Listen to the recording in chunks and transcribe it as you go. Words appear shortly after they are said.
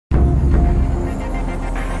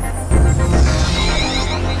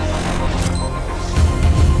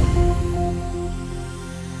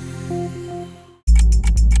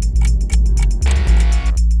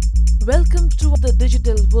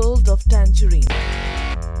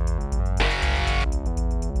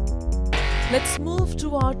Let's move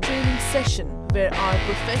to our training session where our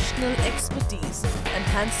professional expertise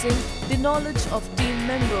enhancing the knowledge of team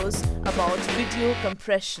members about video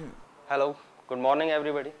compression. Hello, good morning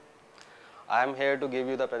everybody. I am here to give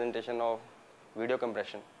you the presentation of video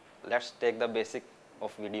compression. Let's take the basic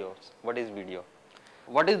of videos. What is video?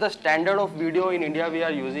 What is the standard of video in India we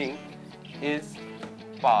are using is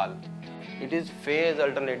PAL. It is phase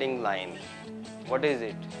alternating line. What is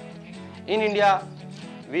it? In India,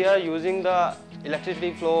 we are using the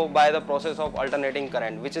electricity flow by the process of alternating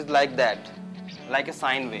current, which is like that, like a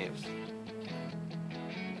sine waves,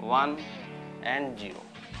 1 and 0.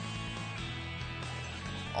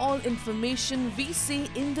 All information we see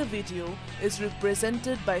in the video is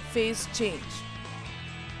represented by phase change.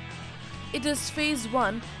 It is phase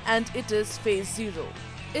 1 and it is phase 0.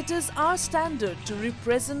 It is our standard to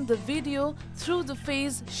represent the video through the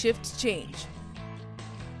phase shift change.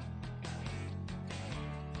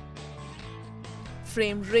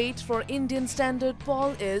 Frame rate for Indian standard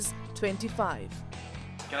PAL is 25.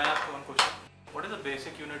 Can I ask one question? What is the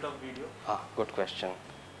basic unit of video? Good question.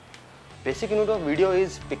 Basic unit of video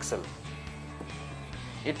is pixel.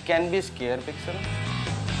 It can be square pixel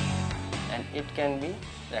and it can be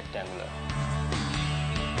rectangular.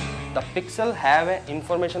 The pixel have an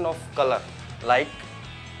information of color like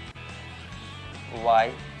Y,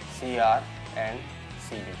 CR and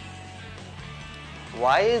CD.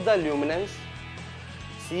 Y is the luminance,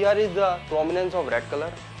 CR is the prominence of red color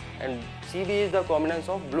and CD is the prominence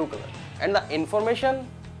of blue color. And the information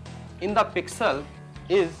in the pixel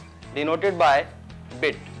is denoted by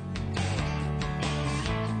bit.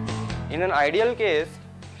 In an ideal case,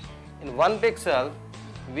 in one pixel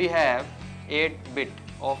we have 8 bit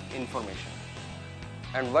of information.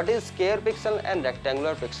 And what is square pixel and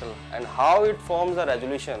rectangular pixel and how it forms a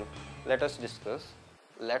resolution, let us discuss.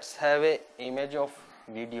 Let's have an image of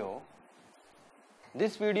video.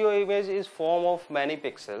 This video image is form of many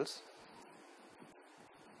pixels.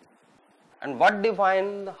 And what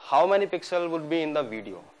defines how many pixels would be in the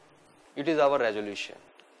video? It is our resolution.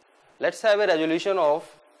 Let's have a resolution of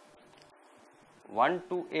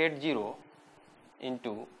 1280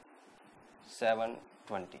 into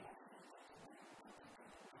 720.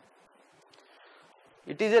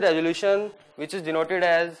 It is a resolution which is denoted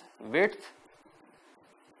as width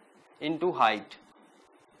into height.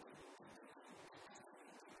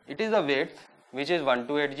 It is the width which is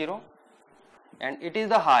 1280 and it is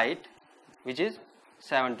the height which is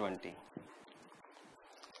 720.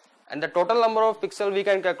 And the total number of pixels we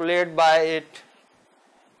can calculate by it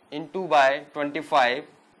into by 25.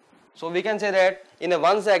 So we can say that in a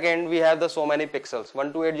 1 second we have the so many pixels.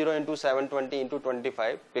 1280 into 720 into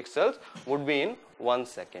 25 pixels would be in 1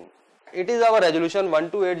 second. It is our resolution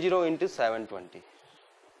 1280 into 720.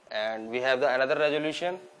 And we have the another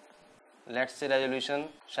resolution. Let's say resolution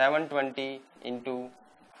 720 into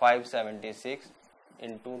 576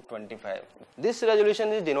 into 25. This resolution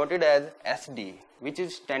is denoted as SD, which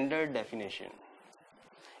is standard definition.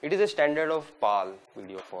 It is a standard of PAL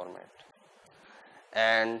video format.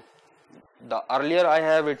 And the earlier I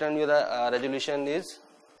have written you the resolution is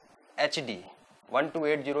HD,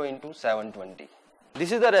 1280 into 720.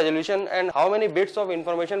 This is the resolution, and how many bits of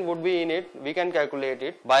information would be in it, we can calculate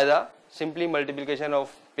it by the simply multiplication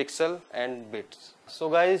of pixel and bits. So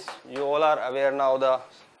guys, you all are aware now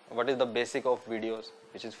what is the basic of videos,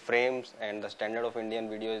 which is frames, and the standard of Indian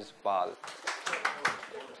video is PAL.